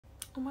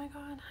Oh my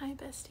god, hi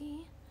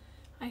bestie.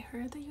 I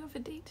heard that you have a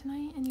date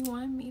tonight and you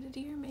wanted me to do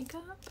your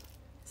makeup.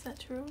 Is that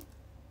true?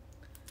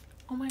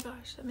 Oh my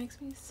gosh, that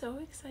makes me so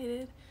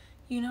excited.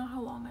 You know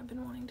how long I've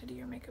been wanting to do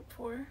your makeup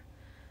for.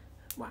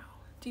 Wow.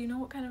 Do you know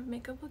what kind of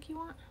makeup look you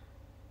want?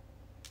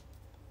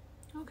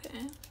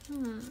 Okay.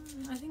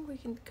 I think we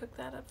can cook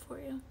that up for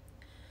you.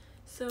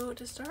 So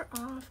to start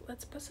off,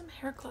 let's put some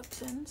hair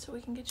clips in so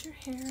we can get your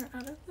hair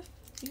out of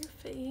your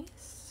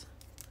face.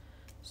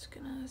 Just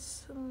gonna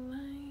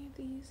slide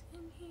these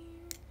in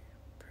here.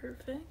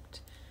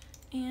 Perfect.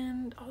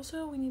 And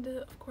also we need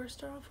to, of course,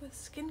 start off with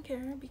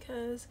skincare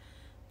because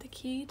the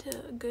key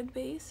to a good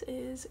base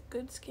is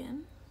good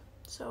skin.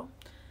 So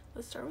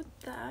let's start with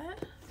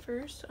that.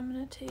 First, I'm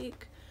gonna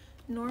take,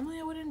 normally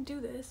I wouldn't do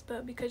this,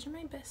 but because you're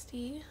my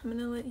bestie, I'm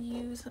gonna let you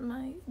use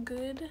my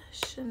good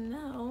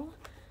Chanel,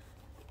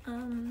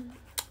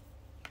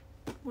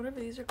 whatever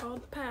these are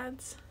called,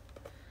 pads,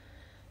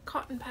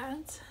 cotton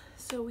pads,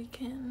 so we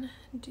can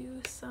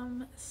do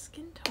some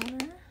skin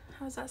toner.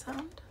 How does that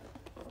sound?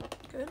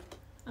 Good?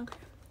 Okay.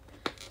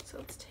 So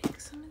let's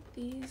take some of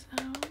these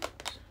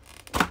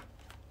out.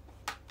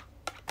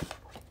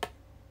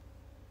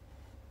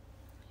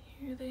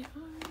 Here they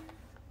are.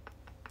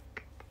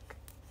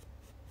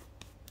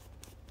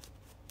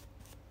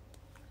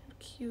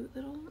 Cute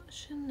little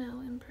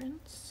Chanel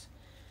imprints.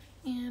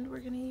 And we're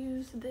gonna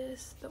use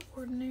this, the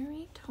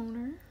Ordinary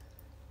Toner.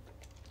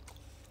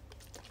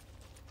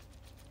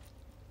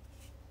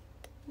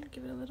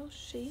 Give it a little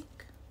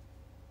shake.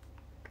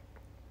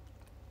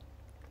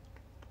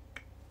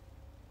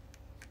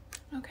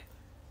 Okay.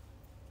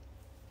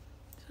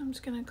 So I'm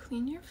just gonna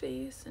clean your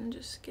face and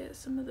just get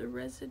some of the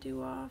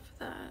residue off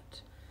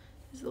that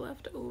is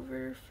left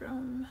over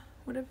from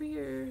whatever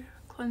your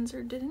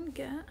cleanser didn't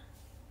get.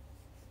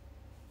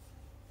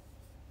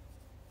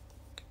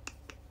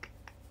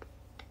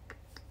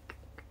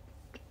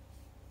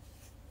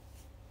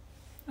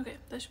 Okay,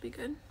 that should be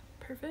good.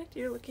 Perfect.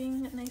 You're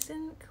looking nice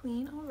and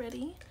clean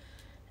already.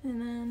 And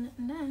then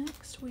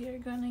next we are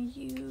gonna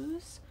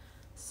use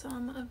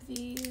some of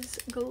these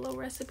Glow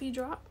Recipe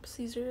drops.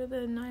 These are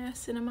the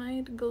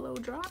Niacinamide Glow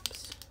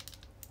Drops.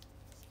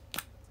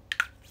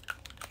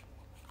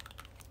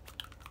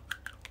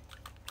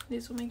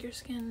 These will make your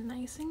skin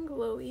nice and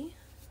glowy.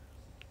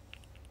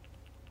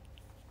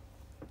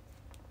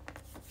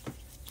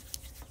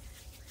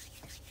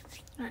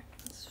 Alright,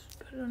 let's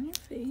put it on your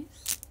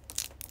face.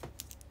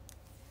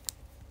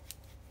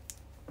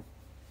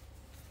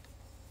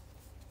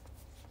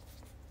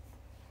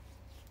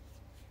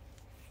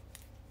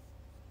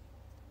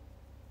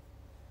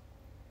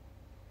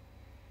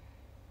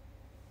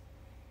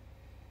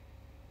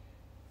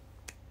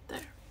 There.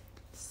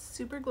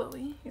 Super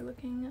glowy. You're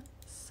looking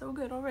so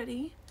good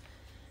already.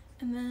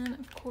 And then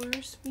of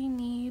course we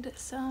need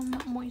some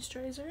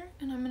moisturizer,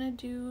 and I'm gonna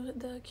do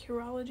the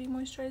Curology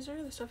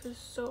moisturizer. This stuff is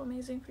so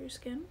amazing for your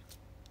skin.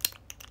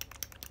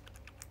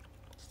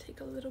 Let's take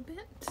a little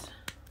bit.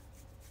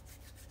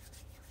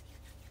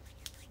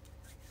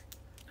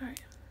 All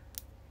right.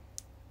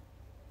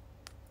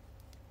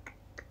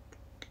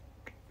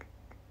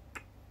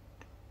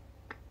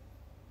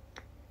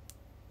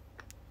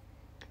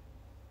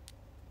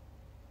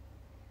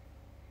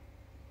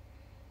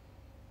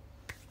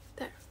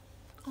 There.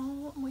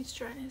 All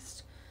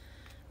moisturized.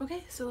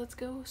 Okay, so let's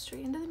go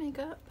straight into the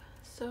makeup.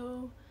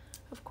 So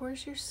of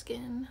course your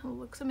skin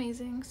looks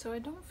amazing, so I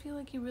don't feel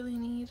like you really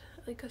need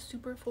like a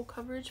super full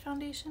coverage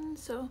foundation,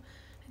 so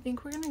I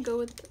think we're gonna go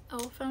with the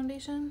e.l.f.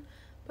 foundation.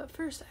 But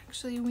first,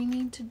 actually, we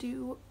need to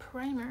do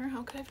primer.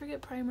 How could I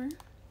forget primer?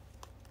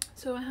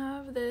 So I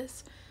have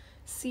this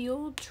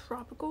Sealed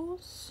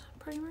Tropicals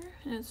primer,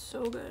 and it's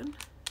so good.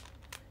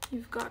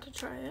 You've got to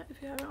try it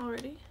if you haven't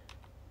already.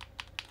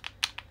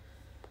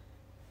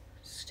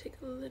 Just take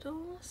a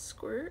little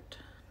squirt.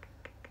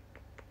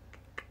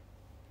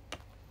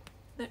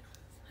 There.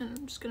 And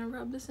I'm just gonna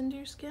rub this into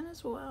your skin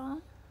as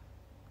well.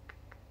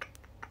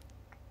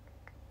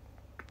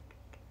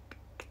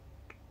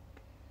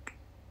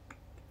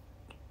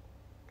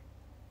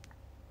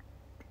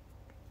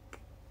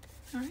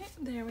 Alright,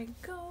 there we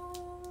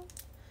go.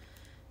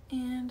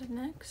 And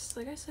next,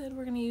 like I said,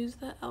 we're gonna use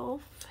the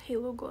e.l.f.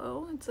 Halo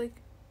Glow. It's like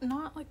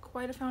not like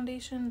quite a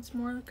foundation, it's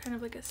more kind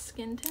of like a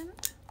skin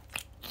tint.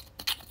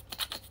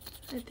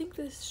 I think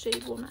this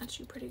shade will match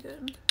you pretty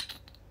good.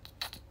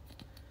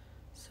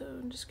 So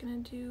I'm just gonna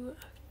do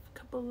a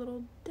couple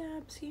little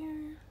dabs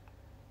here.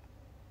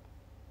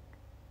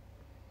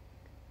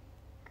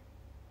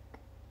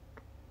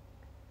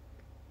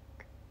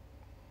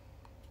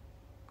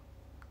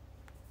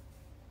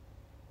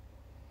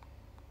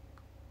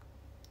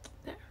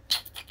 There.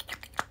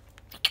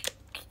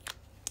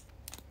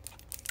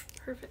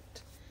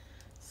 Perfect.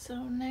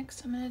 So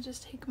next I'm gonna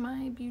just take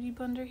my beauty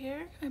blender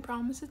here. I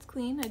promise it's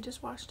clean, I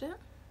just washed it.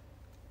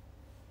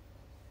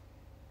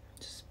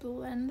 Just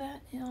blend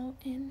that all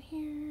in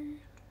here.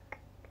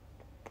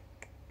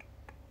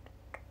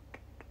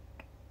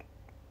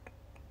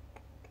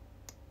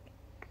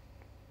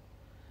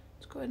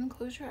 Let's go ahead and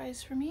close your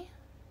eyes for me.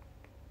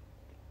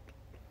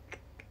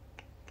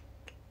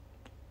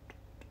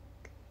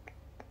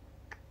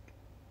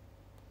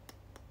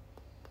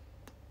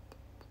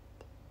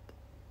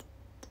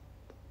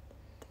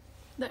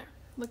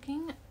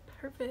 looking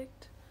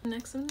perfect.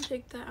 Next, I'm gonna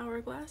take the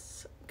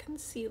Hourglass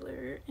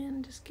concealer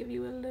and just give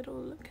you a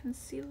little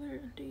concealer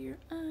under your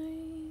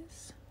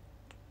eyes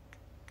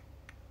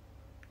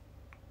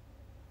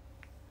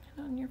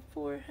and on your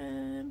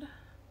forehead,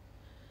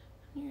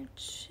 on your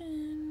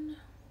chin.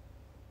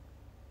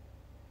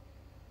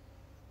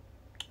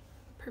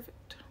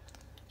 Perfect.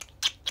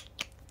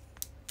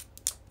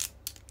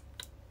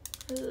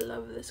 I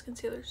love this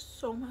concealer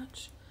so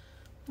much.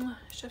 Mwah,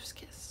 chef's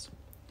kiss.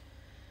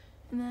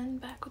 And then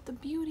back with the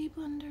Beauty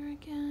Blender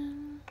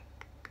again.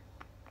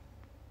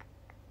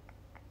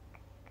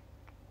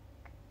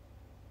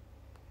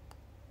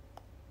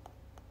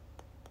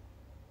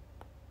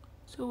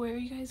 So where are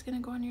you guys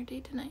gonna go on your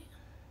date tonight?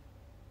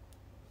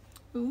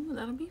 Ooh,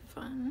 that'll be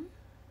fun.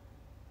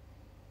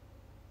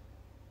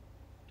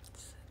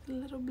 It's a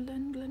little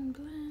blend, blend,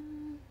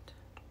 blend.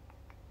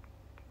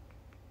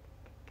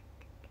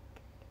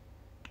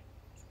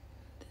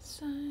 This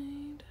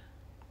side.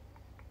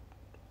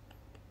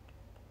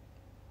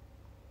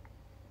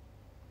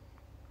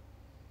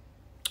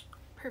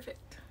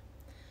 Perfect.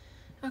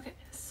 Okay,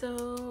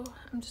 so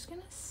I'm just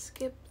gonna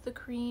skip the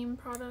cream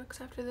products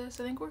after this.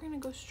 I think we're gonna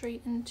go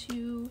straight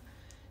into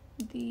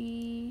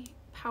the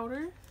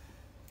powder.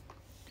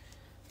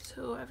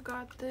 So I've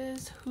got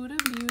this Huda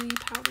Beauty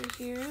powder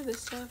here.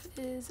 This stuff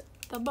is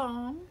the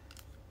bomb.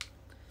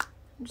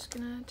 I'm just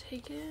gonna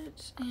take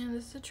it, and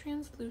this is a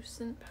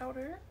translucent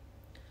powder.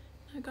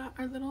 I got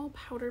our little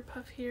powder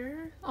puff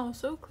here,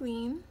 also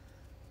clean.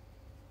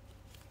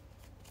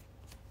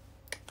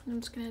 I'm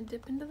just gonna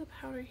dip into the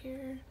powder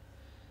here,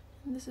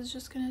 and this is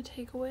just gonna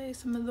take away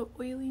some of the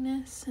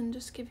oiliness and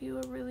just give you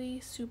a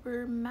really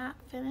super matte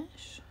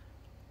finish.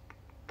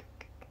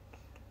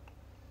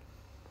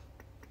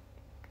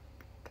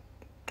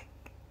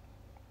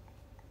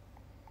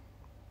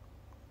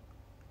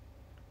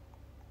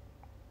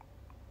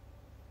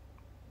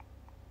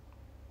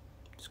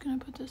 Just gonna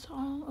put this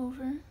all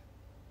over.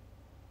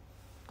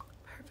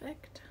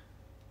 Perfect.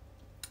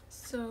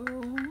 So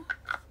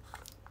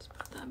let's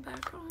put that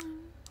back on.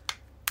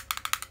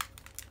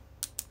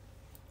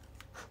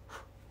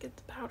 Get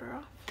the powder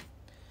off.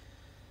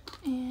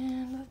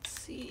 And let's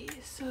see.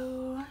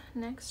 So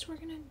next we're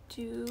gonna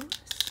do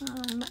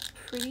some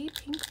pretty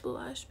pink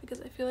blush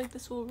because I feel like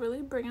this will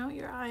really bring out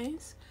your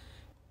eyes.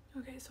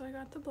 Okay, so I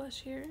got the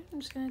blush here. I'm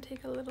just gonna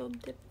take a little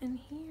dip in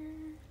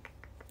here.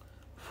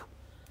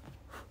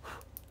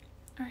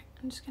 Alright,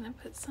 I'm just gonna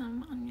put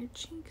some on your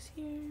cheeks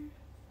here.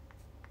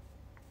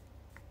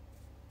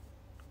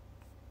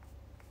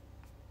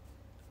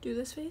 Do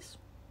this face.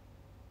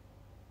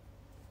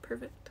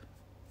 Perfect.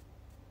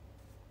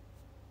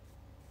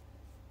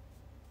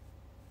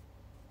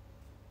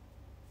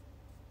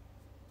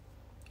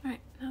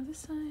 Alright, now this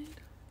side.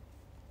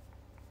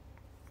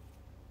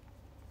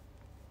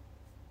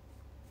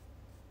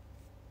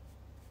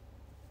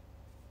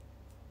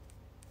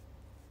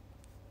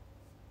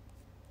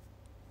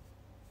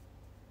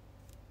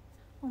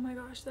 Oh my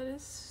gosh, that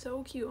is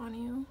so cute on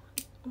you.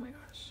 Oh my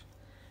gosh.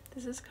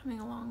 This is coming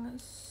along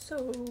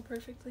so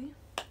perfectly.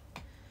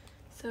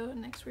 So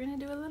next we're gonna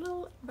do a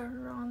little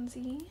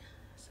bronzy.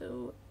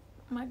 So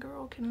my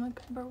girl can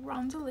look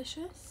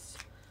bronzalicious.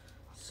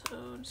 So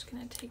I'm just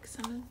gonna take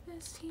some of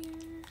this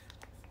here.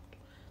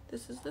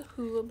 This is the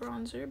Hoola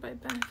bronzer by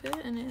Benefit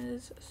and it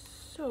is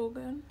so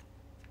good.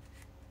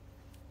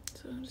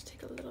 So I'll just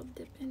take a little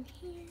dip in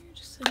here,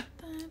 just like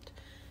that.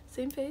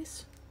 Same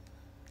face,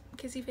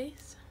 kissy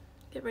face.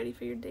 Get ready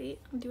for your date.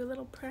 I'll do a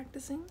little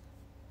practicing.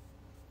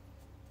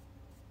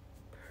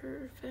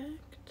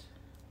 Perfect.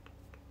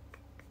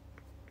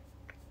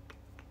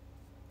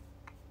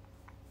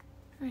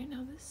 Alright,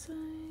 now this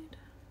side.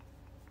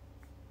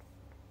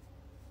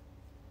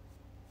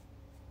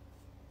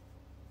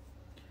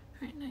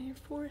 Alright, now your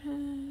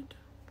forehead.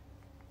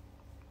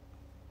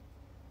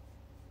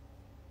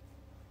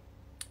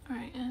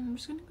 Alright, and I'm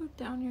just gonna go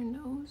down your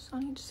nose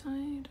on each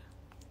side.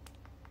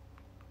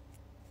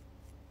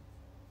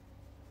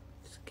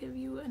 Just give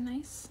you a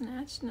nice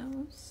snatched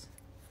nose,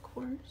 of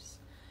course.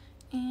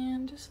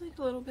 And just like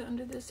a little bit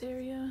under this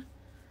area.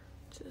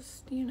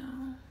 Just, you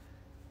know,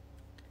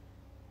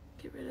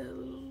 get rid of the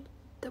little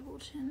double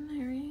chin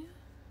area.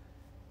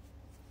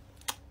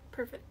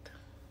 Perfect.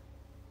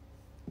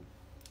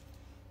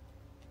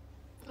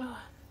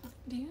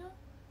 Do you?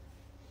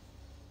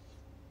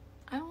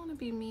 I don't want to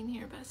be mean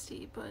here,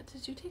 bestie, but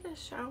did you take a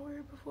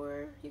shower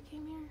before you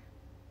came here?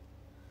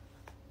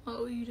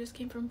 Oh, you just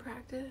came from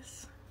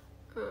practice?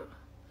 Ugh.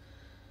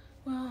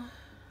 Well,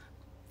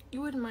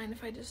 you wouldn't mind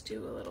if I just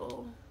do a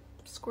little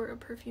squirt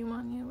of perfume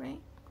on you, right?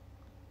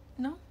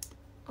 No?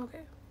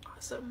 Okay,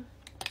 awesome.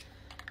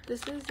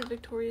 This is the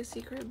Victoria's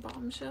Secret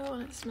Bombshell,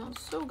 and it smells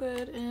so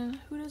good, and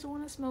who doesn't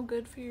want to smell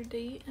good for your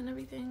date and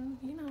everything,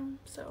 you know?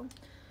 So,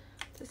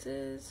 this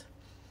is,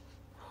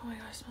 oh my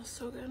gosh, it smells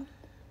so good.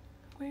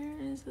 Where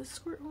is the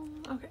squirt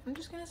one? Okay, I'm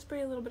just gonna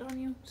spray a little bit on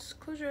you. Just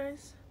close your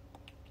eyes.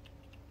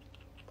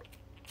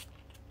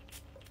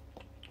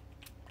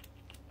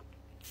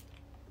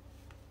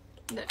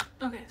 There.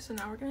 Okay, so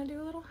now we're gonna do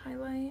a little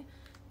highlight.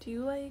 Do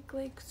you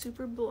like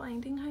super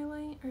blinding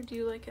highlight, or do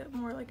you like it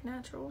more like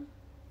natural?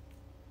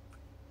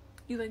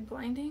 You like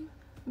blinding?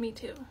 Me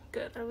too.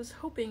 Good. I was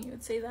hoping you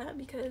would say that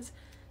because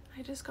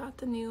I just got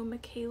the new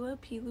Michaela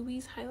P.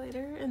 Louise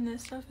highlighter, and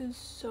this stuff is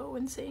so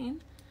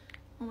insane.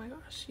 Oh my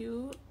gosh,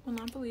 you will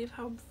not believe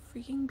how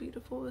freaking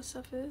beautiful this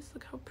stuff is.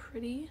 Look how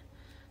pretty.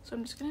 So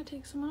I'm just gonna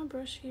take some on a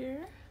brush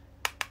here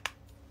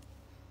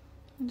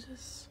and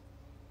just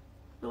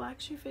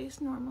relax your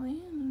face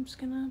normally, and I'm just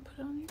gonna put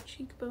it on your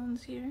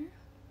cheekbones here.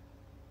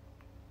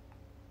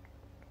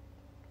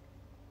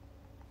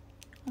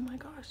 Oh my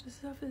gosh, this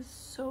stuff is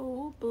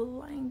so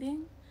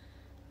blinding.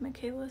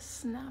 Michaela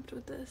snapped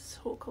with this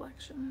whole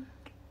collection.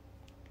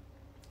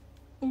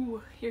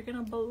 Ooh, you're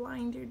gonna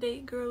blind your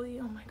date, girly.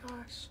 Oh my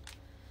gosh.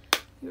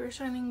 You are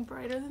shining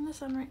brighter than the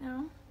sun right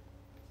now.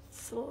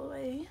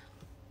 Slay.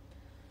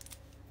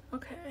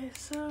 Okay,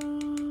 so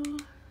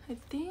I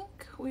think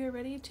we are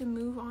ready to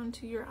move on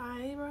to your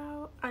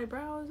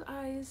eyebrows,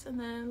 eyes, and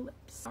then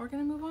lips. We're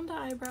gonna move on to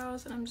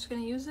eyebrows, and I'm just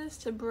gonna use this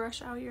to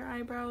brush out your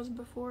eyebrows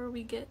before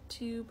we get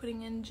to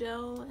putting in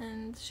gel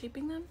and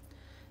shaping them.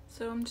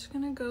 So I'm just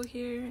gonna go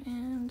here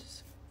and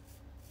just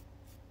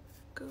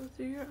go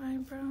through your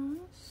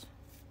eyebrows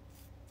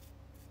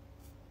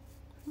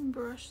and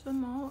brush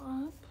them all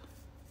up.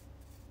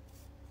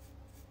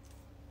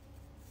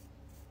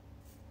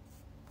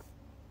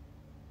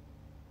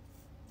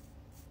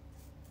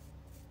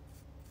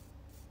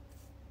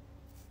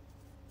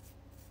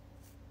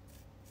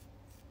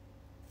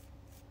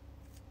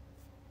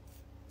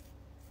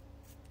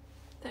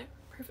 There,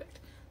 perfect.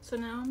 So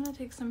now I'm gonna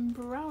take some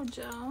brow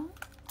gel.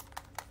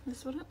 This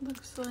is what it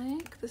looks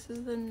like. This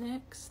is the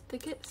NYX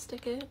Thick It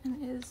Stick It,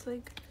 and it is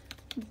like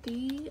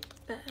the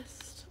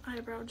best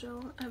eyebrow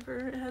gel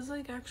ever. It has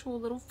like actual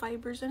little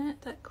fibers in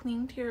it that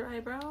cling to your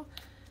eyebrow,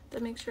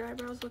 that makes your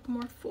eyebrows look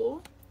more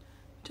full.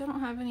 Which I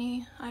don't have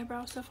any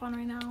eyebrow stuff on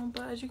right now,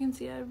 but as you can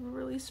see, I have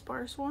really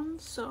sparse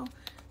ones, so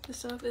this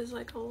stuff is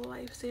like a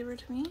lifesaver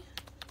to me.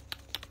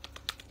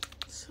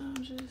 So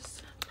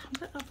just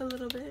pump it up a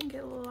little bit and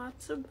get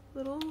lots of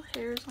little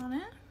hairs on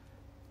it.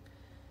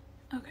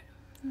 Okay.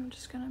 I'm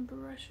just gonna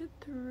brush it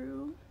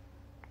through.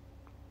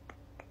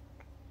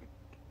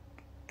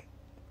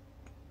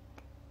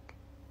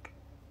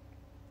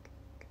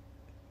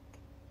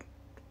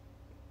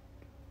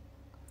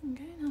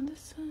 Okay, on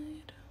this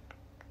side.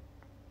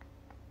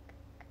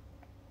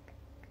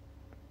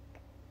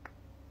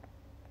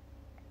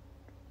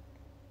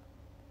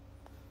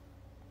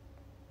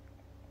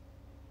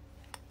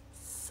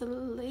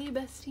 Slay,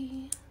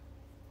 bestie.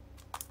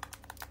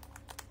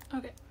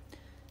 Okay.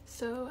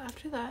 So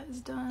after that is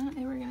done,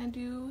 and we're gonna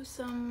do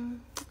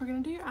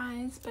your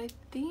eyes, but I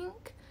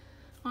think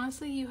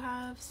honestly you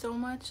have so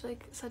much,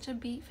 like such a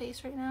beat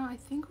face right now. I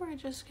think we're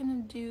just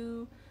gonna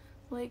do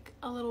like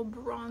a little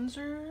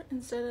bronzer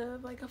instead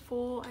of like a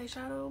full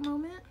eyeshadow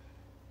moment.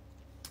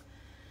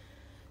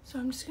 So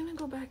I'm just gonna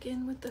go back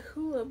in with the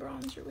Hoola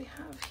bronzer we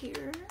have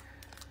here,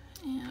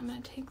 and I'm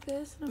gonna take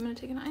this and I'm gonna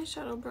take an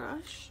eyeshadow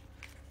brush,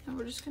 and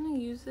we're just gonna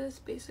use this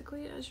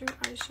basically as your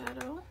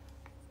eyeshadow.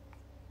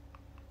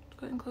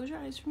 Go ahead and close your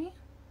eyes for me.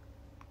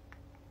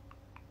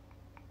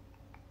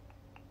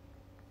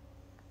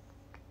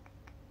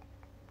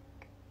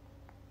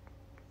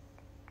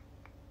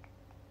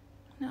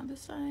 Now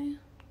this eye.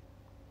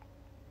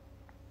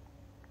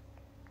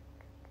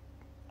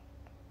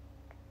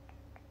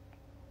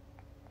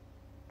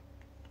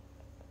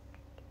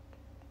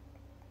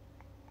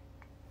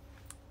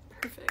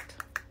 Perfect.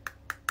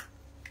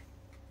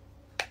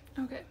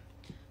 Okay,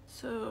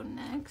 so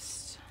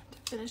next,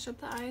 to finish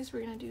up the eyes,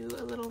 we're gonna do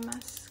a little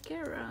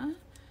mascara.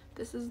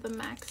 This is the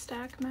MAC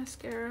Stack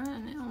mascara,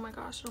 and oh my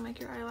gosh, it'll make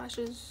your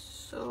eyelashes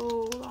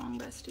so long,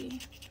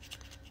 bestie.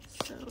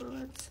 So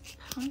let's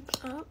pump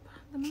up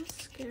the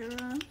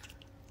mascara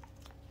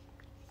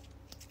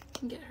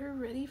and get her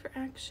ready for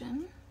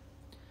action.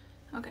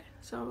 Okay,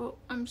 so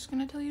I'm just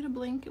gonna tell you to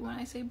blink, and when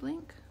I say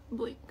blink,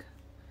 blink.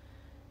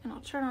 And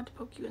I'll try not to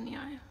poke you in the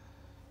eye.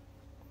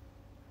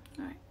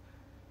 Alright,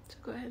 so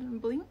go ahead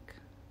and blink,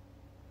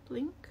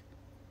 blink,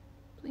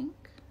 blink,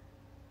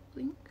 blink,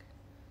 blink,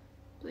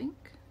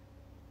 blink,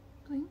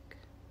 blink, blink,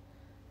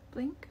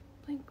 blink,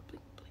 blink, blink,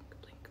 blink,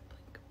 blink,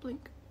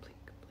 blink,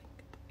 blink,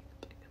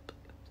 blink,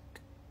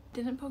 blink.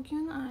 Didn't poke you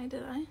in the eye,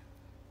 did I?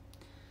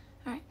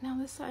 Alright, now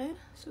this side.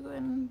 So go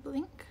ahead and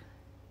blink,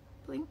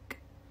 blink,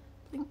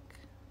 blink,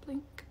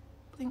 blink,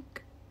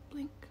 blink,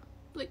 blink,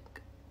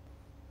 blink,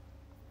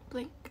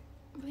 blink,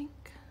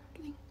 blink,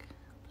 blink,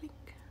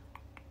 blink.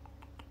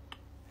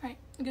 Alright,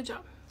 good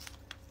job.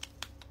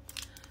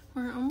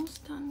 We're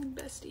almost done,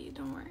 bestie,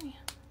 don't worry.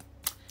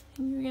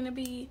 And you're gonna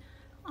be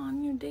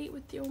on your date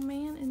with your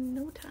man in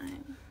no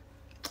time.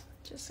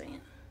 Just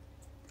saying.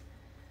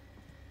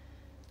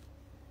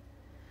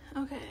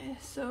 Okay,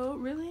 so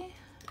really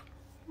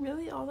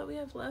all that we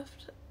have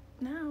left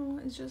now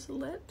is just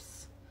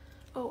lips.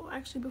 Oh,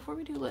 actually, before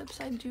we do lips,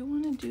 I do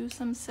want to do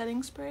some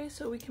setting spray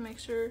so we can make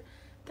sure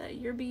that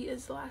your beat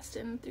is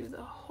lasting through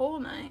the whole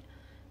night,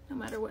 no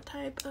matter what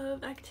type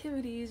of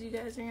activities you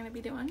guys are going to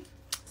be doing.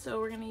 So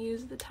we're gonna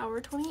use the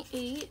Tower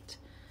 28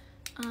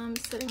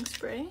 setting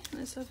spray.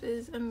 This stuff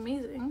is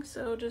amazing,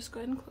 so just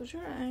go ahead and close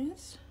your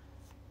eyes.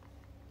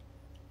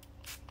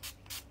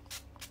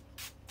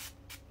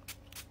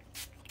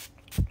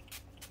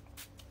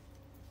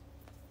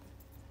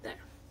 There,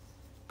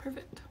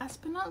 perfect.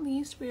 Last but not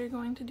least, we are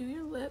going to do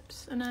your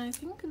lips, and I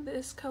think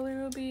this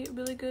color will be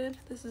really good.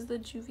 This is the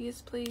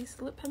Juvia's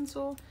Place lip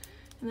pencil,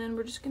 and then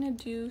we're just gonna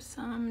do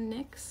some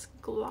NYX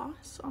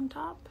gloss on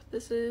top.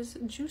 This is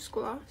Juice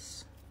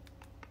Gloss,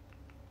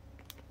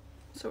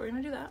 so we're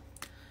gonna do that.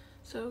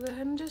 So go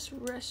ahead and just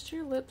rest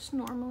your lips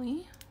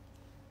normally,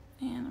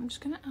 and I'm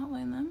just gonna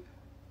outline them.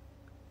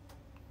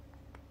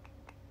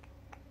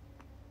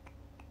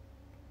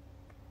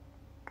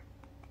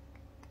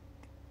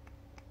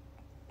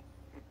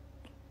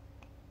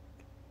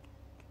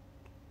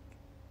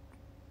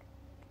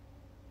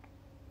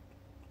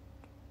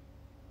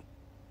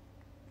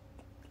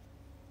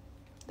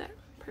 There,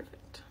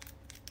 perfect.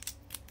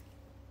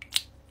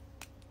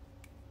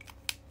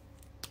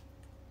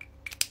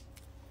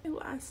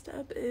 Last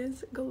step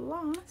is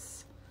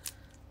gloss,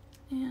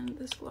 and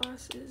this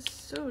gloss is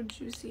so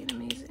juicy and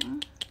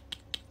amazing.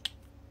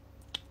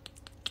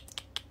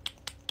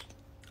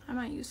 I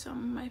might use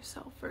some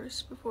myself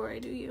first before I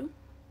do you.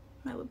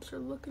 My lips are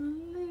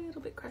looking a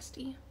little bit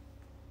crusty.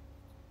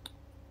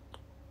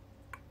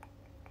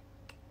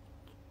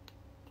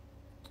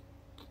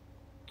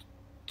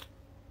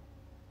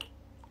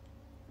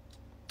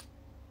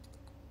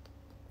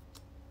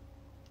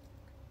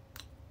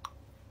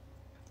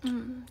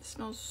 It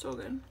smells so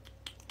good.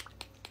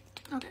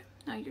 Okay,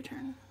 now your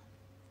turn.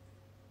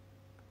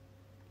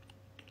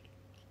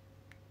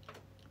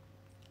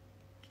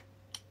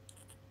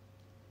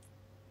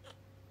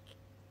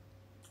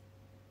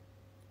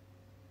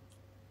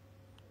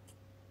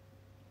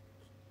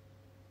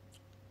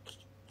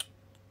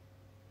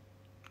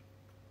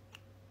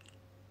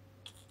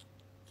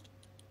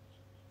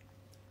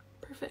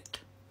 Perfect.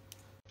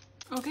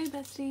 Okay,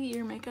 bestie,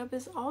 your makeup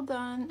is all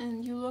done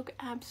and you look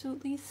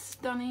absolutely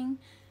stunning.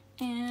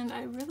 And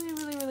I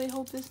really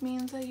hope this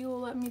means that you will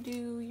let me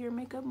do your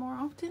makeup more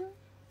often.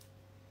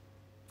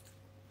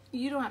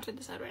 You don't have to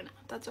decide right now,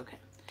 that's okay.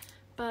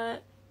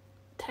 But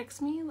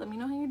text me, let me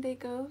know how your day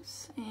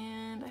goes,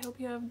 and I hope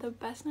you have the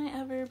best night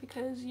ever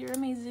because you're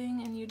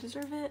amazing and you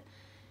deserve it.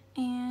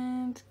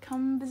 And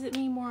come visit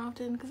me more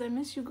often because I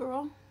miss you,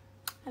 girl.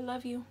 I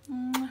love you.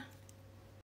 Mwah.